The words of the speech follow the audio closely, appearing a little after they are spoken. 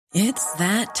It's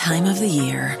that time of the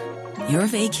year. Your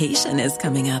vacation is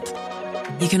coming up.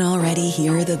 You can already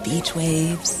hear the beach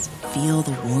waves, feel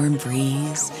the warm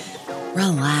breeze,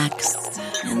 relax,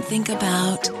 and think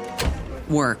about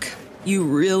work. You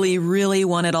really, really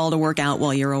want it all to work out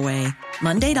while you're away.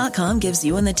 Monday.com gives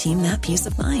you and the team that peace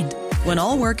of mind. When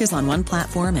all work is on one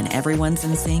platform and everyone's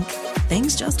in sync,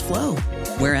 things just flow.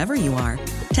 Wherever you are,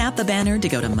 tap the banner to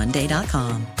go to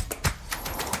Monday.com.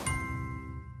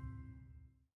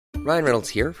 Ryan Reynolds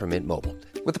here from Mint Mobile.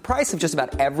 With the price of just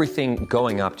about everything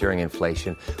going up during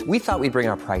inflation, we thought we'd bring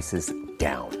our prices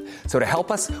down. So to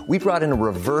help us, we brought in a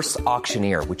reverse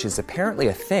auctioneer, which is apparently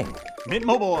a thing. Mint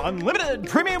Mobile Unlimited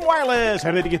Premium Wireless.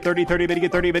 How to get 30, 30, bit to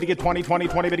get 30, bit to get 20, 20,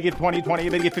 20, bit to get 20, 20,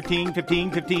 bit to get 15,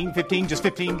 15, 15, 15, just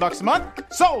 $15 a month?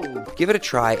 Sold! Give it a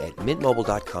try at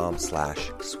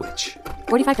mintmobile.com/switch.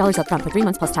 $45 up front for 3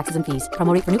 months plus taxes and fees.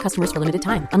 Promo rate for new customers for limited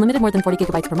time. Unlimited more than 40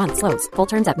 gigabytes per month. Slows full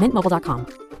terms at mintmobile.com.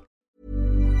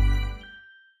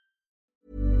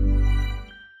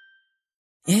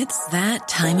 It's that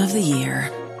time of the year.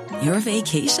 Your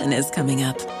vacation is coming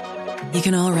up. You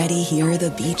can already hear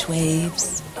the beach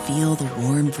waves, feel the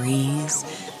warm breeze,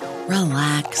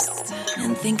 relax,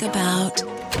 and think about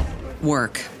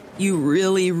work. You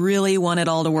really, really want it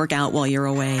all to work out while you're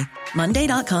away.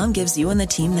 Monday.com gives you and the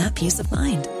team that peace of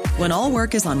mind. When all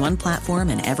work is on one platform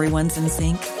and everyone's in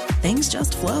sync, things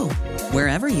just flow.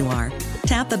 Wherever you are,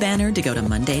 tap the banner to go to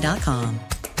Monday.com.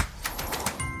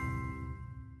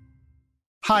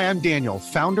 Hi, I'm Daniel,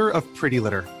 founder of Pretty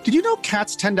Litter. Did you know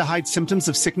cats tend to hide symptoms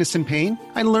of sickness and pain?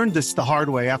 I learned this the hard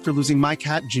way after losing my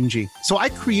cat, Gingy. So I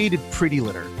created Pretty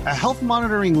Litter, a health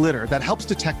monitoring litter that helps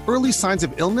detect early signs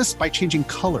of illness by changing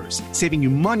colors, saving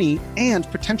you money and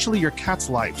potentially your cat's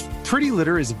life. Pretty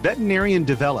Litter is veterinarian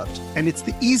developed, and it's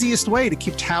the easiest way to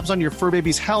keep tabs on your fur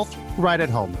baby's health right at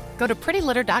home. Go to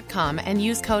prettylitter.com and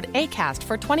use code ACAST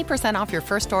for 20% off your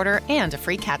first order and a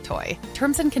free cat toy.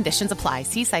 Terms and conditions apply.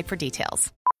 See site for details.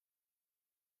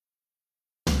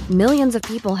 Millions of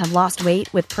people have lost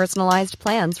weight with personalized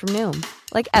plans from Noom.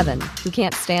 Like Evan, who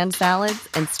can't stand salads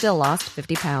and still lost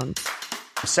 50 pounds.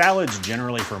 Salads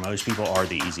generally for most people are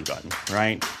the easy button,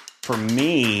 right? For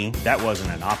me, that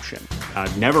wasn't an option.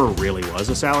 I never really was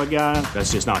a salad guy.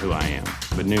 That's just not who I am.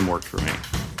 But Noom worked for me.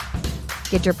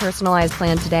 Get your personalized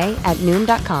plan today at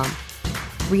Noom.com.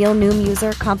 Real Noom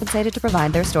user compensated to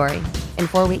provide their story. In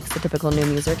 4 weeks, the typical Noom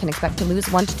user can expect to lose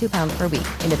 1 to 2 pounds per week.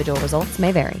 Individual results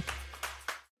may vary.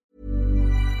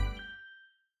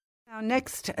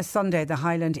 Next Sunday, the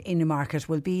Highland Inn Market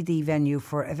will be the venue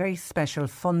for a very special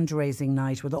fundraising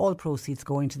night with all proceeds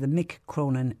going to the Mick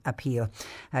Cronin appeal.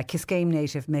 Kiskane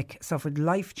native Mick suffered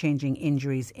life-changing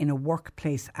injuries in a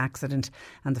workplace accident,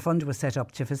 and the fund was set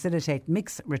up to facilitate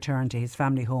Mick's return to his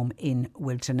family home in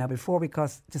Wilton. Now, before we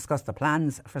discuss the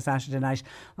plans for Saturday night,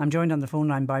 I'm joined on the phone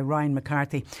line by Ryan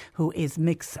McCarthy, who is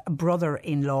Mick's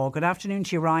brother-in-law. Good afternoon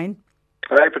to you, Ryan.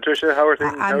 Hi Patricia, how are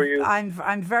things? How are you?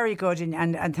 I'm very good,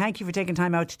 and thank you for taking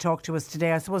time out to talk to us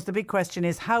today. I suppose the big question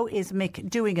is, how is Mick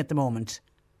doing at the moment?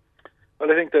 Well,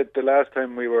 I think that the last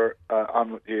time we were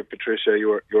on with you, Patricia, you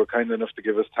were kind enough to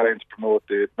give us time to promote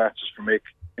the matches for Mick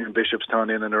in Bishopstown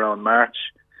in and around March.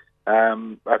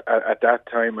 At that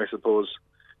time, I suppose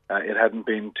it hadn't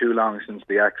been too long since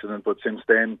the accident, but since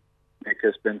then, Mick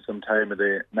has spent some time at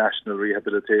the National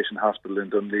Rehabilitation Hospital in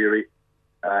Dunleary.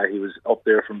 He was up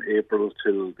there from April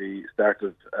till the start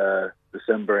of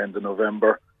December, end of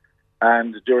November.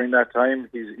 And during that time,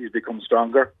 he's become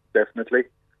stronger, definitely.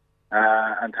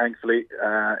 And thankfully,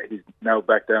 he's now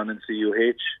back down in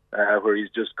CUH, where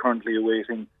he's just currently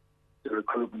awaiting the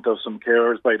recruitment of some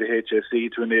carers by the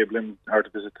HSE to enable him, or to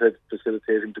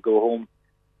facilitate him to go home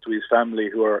to his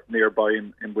family who are nearby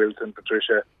in Wilton,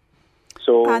 Patricia.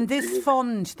 So, and this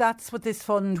fund, that's what this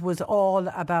fund was all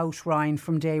about, Ryan,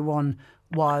 from day one,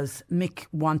 was Mick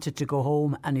wanted to go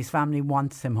home and his family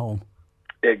wants him home.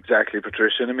 Exactly,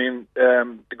 Patricia. I mean,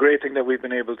 the great thing that we've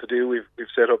been able to do, we've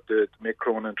set up the Mick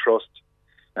Cronin Trust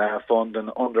Fund,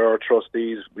 and under our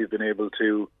trustees, we've been able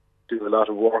to do a lot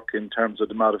of work in terms of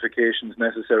the modifications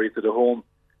necessary to the home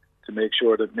to make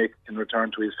sure that Mick can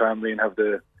return to his family and have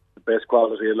the best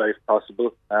quality of life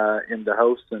possible in the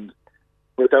house. And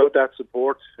without that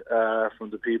support from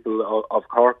the people of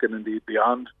Cork and indeed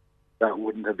beyond, that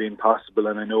wouldn't have been possible.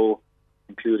 And I know,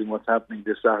 including what's happening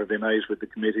this Saturday night with the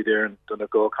committee there and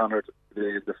Donegal O'Connor,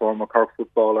 the former Cork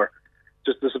footballer,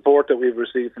 just the support that we've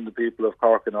received from the people of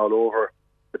Cork and all over,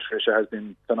 Patricia, has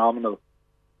been phenomenal.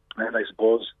 And I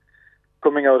suppose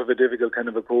coming out of a difficult kind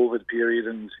of a COVID period,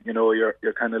 and you know, you're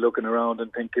kind of looking around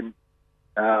and thinking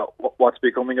what's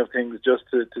becoming of things, just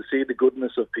to see the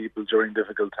goodness of people during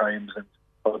difficult times. And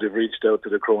how they've reached out to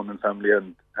the Cronin family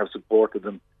and have supported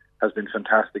them has been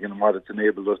fantastic, and what it's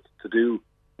enabled us to do.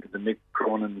 The Mick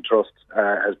Cronin Trust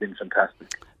has been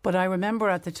fantastic. But I remember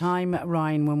at the time,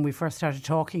 Ryan, when we first started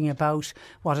talking about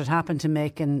what had happened to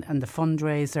Mick and the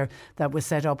fundraiser that was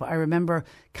set up, I remember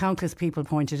countless people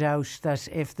pointed out that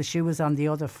if the shoe was on the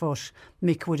other foot,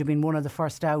 Mick would have been one of the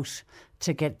first out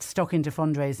to get stuck into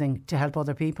fundraising to help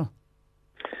other people.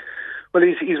 Well,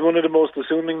 he's one of the most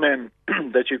assuming men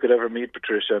that you could ever meet,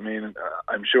 Patricia. I mean,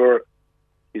 I'm sure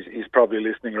he's probably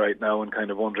listening right now and kind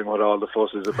of wondering what all the fuss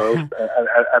is about.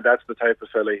 And that's the type of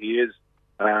fella he is.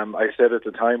 I said at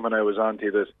the time when I was on to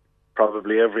you that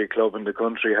probably every club in the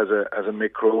country has a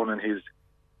Mick Cronin. He's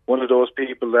one of those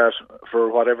people that,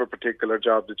 for whatever particular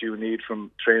job that you need,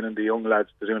 from training the young lads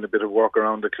to doing a bit of work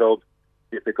around the club,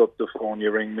 you pick up the phone,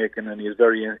 you ring Mick, and he's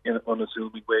very in an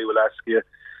unassuming way will ask you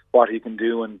what he can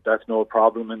do, and that's no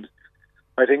problem. And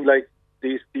I think like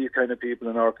these kind of people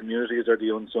in our communities are the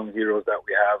unsung heroes that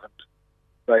we have. And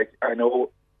like, I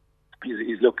know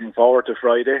he's looking forward to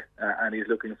Friday and he's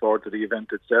looking forward to the event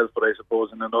itself, but I suppose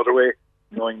in another way,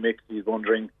 knowing Mick, he's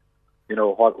wondering,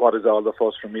 what is all the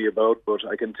fuss for me about? But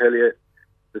I can tell you,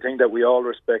 the thing that we all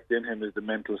respect in him is the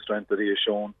mental strength that he has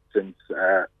shown since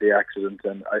the accident,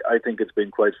 and I think it's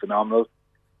been quite phenomenal.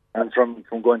 And from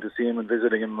going to see him and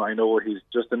visiting him, I know he's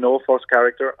just a no-fuss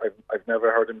character. I've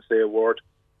never heard him say a word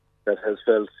that has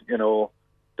felt,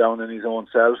 down in his own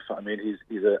self. I mean,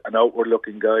 he's an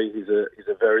outward-looking guy. He's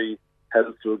a very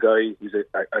helpful guy. He's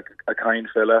a kind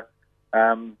fella.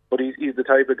 But he's the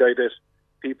type of guy that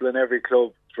people in every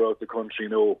club throughout the country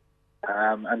know.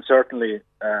 And certainly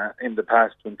in the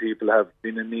past, when people have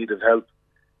been in need of help,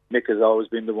 Mick has always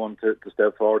been the one to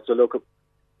step forward. So look,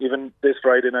 even this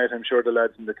Friday night, I'm sure the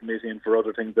lads in the committee and for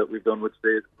other things that we've done would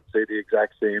say the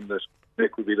exact same, that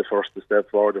Mick would be the first to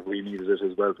step forward if we needed it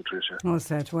as well, Patricia. Well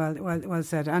said, well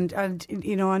said. And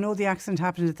I know the accident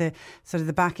happened at the sort of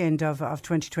the back end of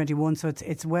 2021, so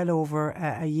it's well over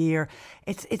a year.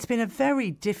 It's been a very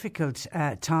difficult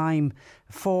time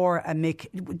for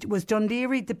Mick. Was Dún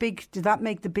Laoghaire did that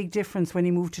make the big difference when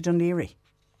he moved to Dún Laoghaire?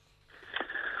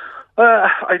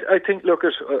 I think, look,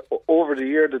 over the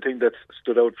year, the thing that's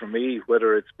stood out for me,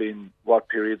 whether it's been what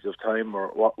periods of time or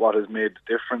what has made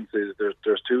the difference, is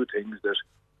there's two things. That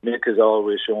Mick has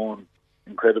always shown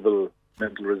incredible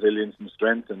mental resilience and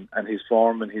strength, and his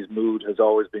form and his mood has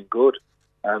always been good.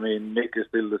 I mean, Mick is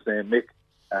still the same Mick.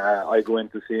 I go in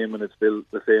to see him and it's still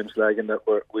the same slagging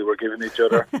that we were giving each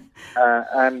other.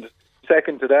 And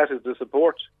second to that is the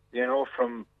support,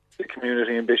 from the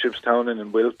community in Bishopstown and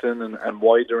in Wilton and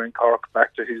wider in Cork,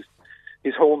 back to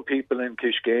his home people in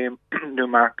Kishgame,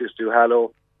 Newmarket,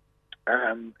 Duhallow,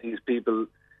 his people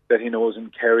that he knows in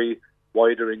Kerry,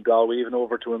 wider in Galway, even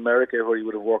over to America where he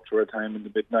would have worked for a time in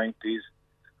the mid-90s.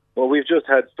 Well, we've just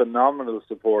had phenomenal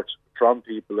support from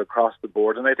people across the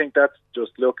board, and I think that's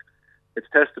just, it's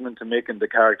testament to Mick and the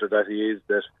character that he is,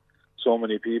 that so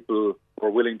many people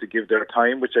were willing to give their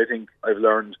time, which I think I've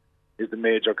learned is the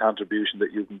major contribution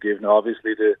that you can give. Now,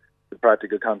 obviously, the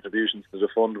practical contributions to the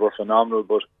fund were phenomenal,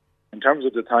 but in terms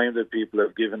of the time that people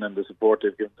have given and the support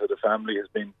they've given to the family has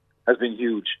been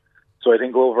huge. So I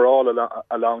think overall,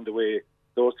 along the way,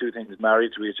 those two things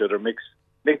married to each other,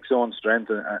 Mick's own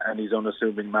strength and his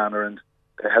unassuming manner, and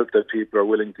the help that people are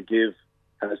willing to give,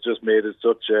 has just made it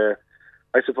such a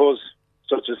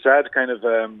sad kind of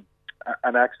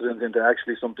an accident into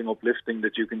actually something uplifting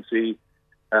that you can see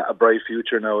a bright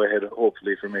future now ahead,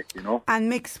 hopefully, for Mick,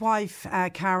 And Mick's wife,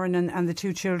 Karen, and the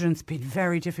two children, it's been a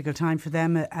very difficult time for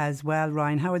them as well,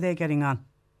 Ryan. How are they getting on?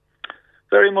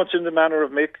 Very much in the manner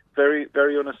of Mick, very,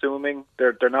 very unassuming.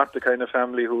 They're not the kind of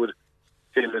family who would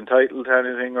feel entitled to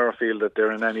anything or feel that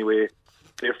they're in any way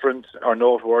different or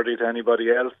noteworthy to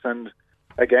anybody else. And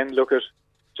again, look at,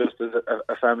 just as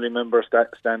a family member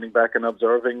standing back and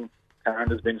observing, Karen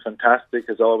has been fantastic,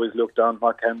 has always looked on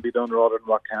what can be done rather than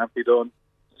what can't be done.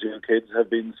 The kids have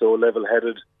been so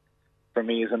level-headed. For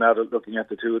me as an adult looking at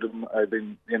the two of them, I've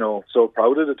been, so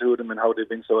proud of the two of them and how they've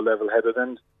been so level-headed.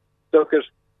 And look at,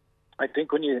 I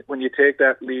think when you take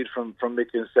that lead from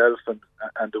Mick himself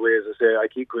and the way, as I say, I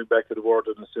keep going back to the word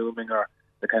unassuming, or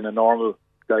the kind of normal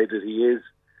guy that he is,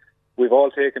 we've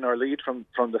all taken our lead from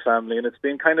the family, and it's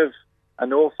been kind of a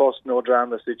no fuss, no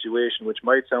drama situation, which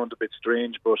might sound a bit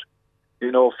strange, but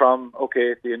from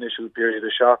the initial period of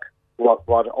shock,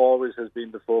 what always has been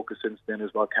the focus since then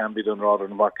is what can be done rather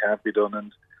than what can't be done.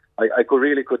 And I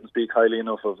couldn't speak highly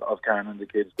enough of Karen and the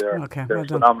kids there. Okay, they're a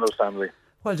phenomenal family.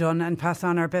 Well done, and pass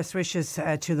on our best wishes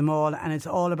to them all. And it's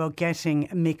all about getting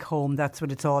Mick home. That's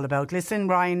what it's all about. Listen,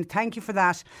 Ryan, thank you for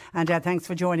that, and thanks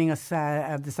for joining us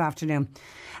this afternoon.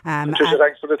 Patricia,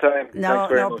 thanks for the time.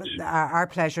 Thanks very much. Our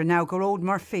pleasure. Now, Gearóid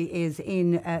Murphy is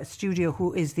in studio,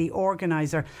 who is the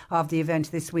organiser of the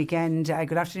event this weekend.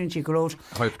 Good afternoon to you, Gearóid.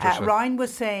 Hi, Patricia. Ryan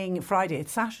was saying Friday.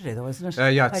 It's Saturday, though, isn't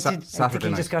it? Yeah, it's Saturday I think he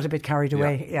night. just got a bit carried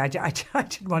away. Yeah, I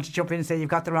didn't want to jump in and say you've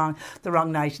got the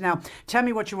wrong night. Now, tell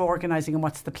me what you're organising and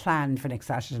what's the plan for next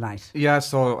Saturday night? Yeah,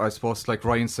 so I suppose, like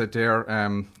Ryan said there,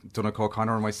 Donnacha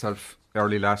O'Connor and myself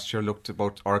early last year looked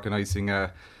about organising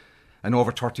an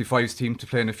over 35s team to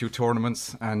play in a few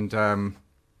tournaments, and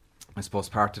I suppose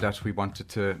part of that we wanted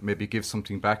to maybe give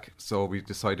something back, so we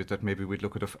decided that maybe we'd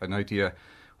look at an idea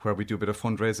where we do a bit of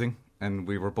fundraising, and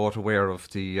we were both aware of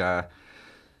the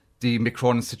Mick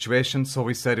Cronin situation, so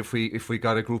we said if we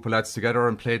got a group of lads together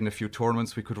and played in a few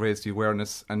tournaments, we could raise the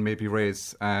awareness and maybe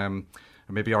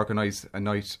organise a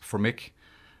night for Mick.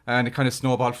 And it kind of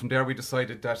snowballed from there. We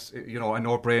decided that, a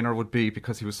no-brainer would be,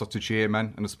 because he was such a GA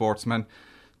man and a sportsman,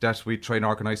 that we'd try and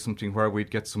organise something where we'd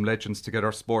get some legends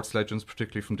together, sports legends,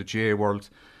 particularly from the GA world,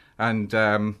 and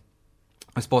I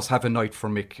suppose have a night for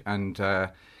Mick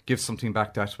and give something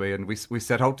back that way. And we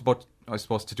set out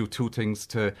to do two things: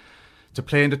 to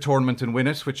play in the tournament and win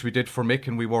it, which we did for Mick,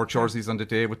 and we wore jerseys on the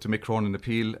day with the Mick Cronin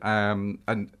appeal,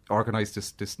 and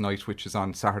organised this night, which is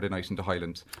on Saturday night in the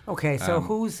Highland. Okay, so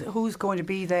who's going to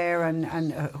be there,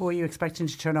 and who are you expecting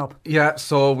to turn up? Yeah,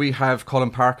 so we have Colin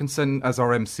Parkinson as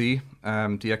our MC,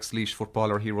 the ex-Laois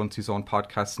footballer. He runs his own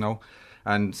podcast now.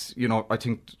 And, I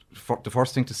think the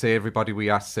first thing to say, everybody we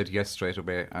asked said yes straight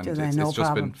away. And it's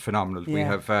just been phenomenal. Yeah. We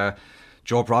have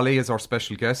Joe Brawley as our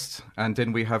special guest. And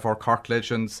then we have our Cork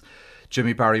legends,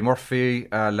 Jimmy Barry Murphy,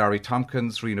 Larry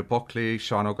Tompkins, Rena Buckley,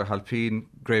 Sean O'Halpine,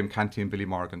 Graham Canty and Billy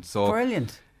Morgan. So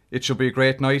brilliant. It should be a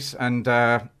great night. And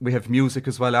we have music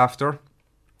as well after.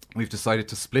 We've decided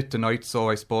to split the night. So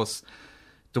I suppose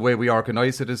the way we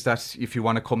organise it is that if you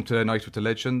want to come to a night with the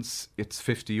legends, it's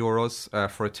 €50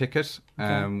 for a ticket,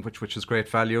 which is great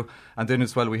value. And then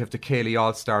as well, we have the Cayley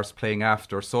All-Stars playing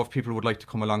after. So if people would like to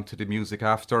come along to the music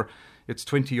after, it's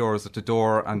 €20 at the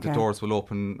door, and the doors will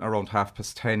open around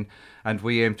 10:30. And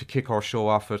we aim to kick our show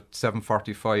off at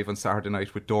 7:45 on Saturday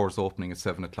night, with doors opening at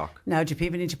 7 o'clock. Now, do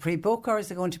people need to pre-book, or is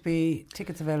there going to be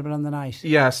tickets available on the night?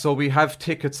 Yeah, so we have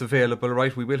tickets available,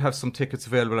 right? We will have some tickets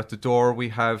available at the door. We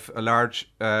have a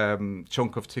large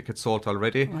chunk of tickets sold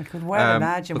already. I could well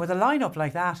imagine. With a lineup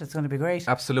like that, it's going to be great.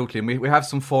 Absolutely. And we have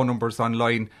some phone numbers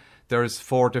online. There's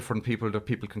 4 different people that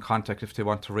people can contact if they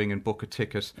want to ring and book a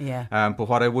ticket. Yeah. But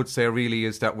what I would say really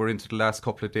is that we're into the last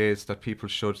couple of days, that people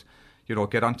should,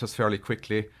 get onto us fairly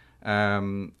quickly,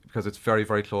 because it's very,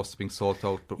 very close to being sold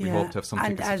out. But we hope to have some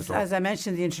tickets. And as I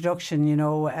mentioned in the introduction,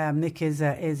 Mick is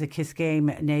a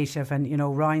Kisgame native,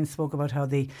 and Ryan spoke about how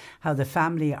the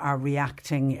family are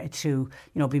reacting to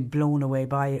being blown away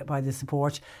by the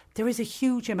support. There is a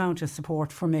huge amount of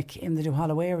support for Mick in the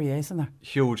Duhallow area, isn't there?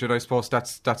 Huge, and I suppose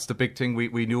that's the big thing.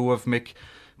 We knew of Mick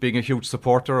being a huge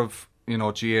supporter of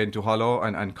GA in Duhallow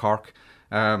and Cork,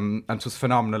 and it was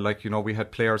phenomenal. We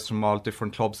had players from all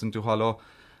different clubs in Duhallow.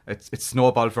 It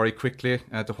snowballed very quickly.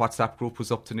 The WhatsApp group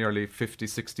was up to nearly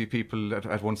 50-60 people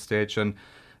at one stage, and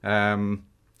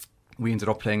we ended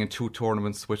up playing in 2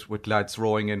 tournaments with lads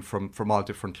rowing in from all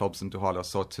different clubs in Duhallow.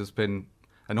 So it has been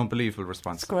an unbelievable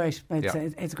response. It's great.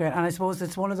 It's great. And I suppose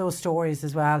it's one of those stories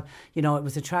as well. It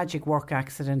was a tragic work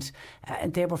accident.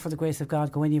 They were, for the grace of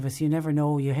God, go any of us. You never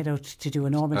know. You head out to do a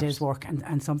normal day's work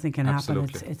and something can happen.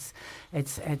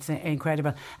 It's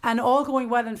incredible. And all going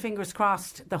well, and fingers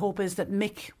crossed, the hope is that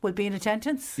Mick will be in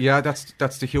attendance. Yeah,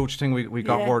 that's the huge thing. We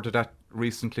got word of that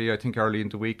recently, I think early in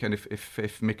the week. And if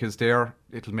Mick is there,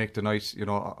 it'll make the night,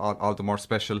 all the more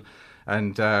special.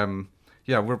 And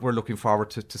we're looking forward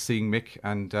to seeing Mick,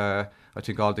 and I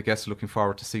think all the guests are looking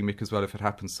forward to seeing Mick as well if it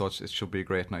happens. So it should be a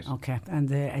great night. Okay, and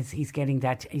as he's getting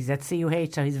that, he's at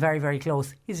CUH, so he's very, very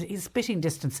close. He's spitting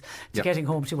distance to getting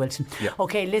home to Wilton. Yep.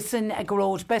 Okay, listen,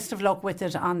 Gearóid, best of luck with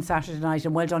it on Saturday night,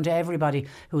 and well done to everybody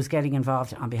who's getting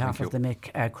involved on behalf of the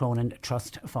Mick Cronin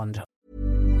Trust Fund.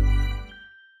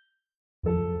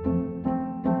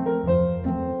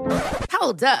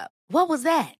 Hold up. What was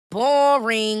that?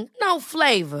 Boring. No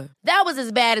flavor. That was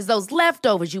as bad as those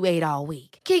leftovers you ate all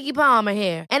week. Keke Palmer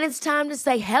here. And it's time to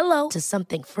say hello to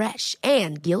something fresh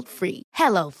and guilt-free.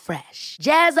 Hello Fresh.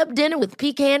 Jazz up dinner with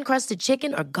pecan-crusted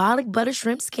chicken or garlic butter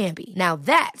shrimp scampi. Now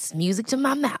that's music to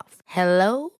my mouth.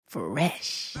 Hello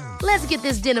Fresh. Let's get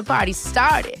this dinner party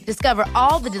started. Discover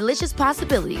all the delicious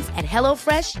possibilities at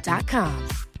HelloFresh.com.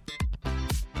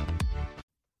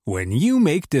 When you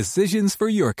make decisions for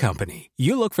your company,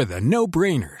 you look for the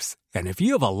no-brainers. And if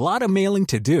you have a lot of mailing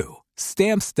to do,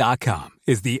 Stamps.com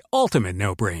is the ultimate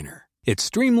no-brainer. It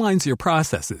streamlines your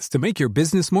processes to make your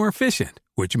business more efficient,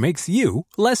 which makes you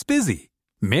less busy.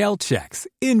 Mail checks,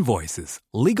 invoices,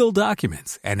 legal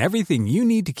documents, and everything you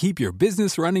need to keep your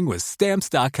business running with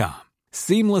Stamps.com.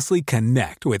 Seamlessly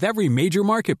connect with every major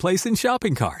marketplace and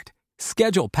shopping cart.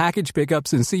 Schedule package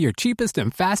pickups and see your cheapest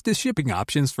and fastest shipping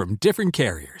options from different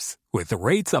carriers, with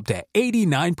rates up to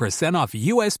 89% off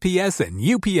USPS and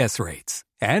UPS rates.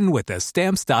 And with the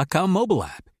Stamps.com mobile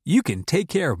app, you can take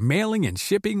care of mailing and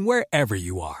shipping wherever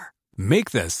you are.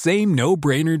 Make the same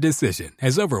no-brainer decision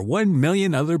as over 1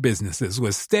 million other businesses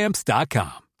with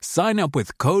Stamps.com. Sign up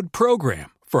with code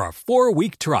PROGRAM for a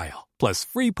 4-week trial, plus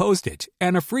free postage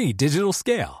and a free digital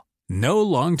scale. No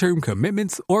long-term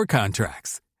commitments or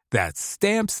contracts. That's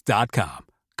Stamps.com.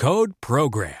 Code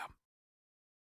PROGRAM.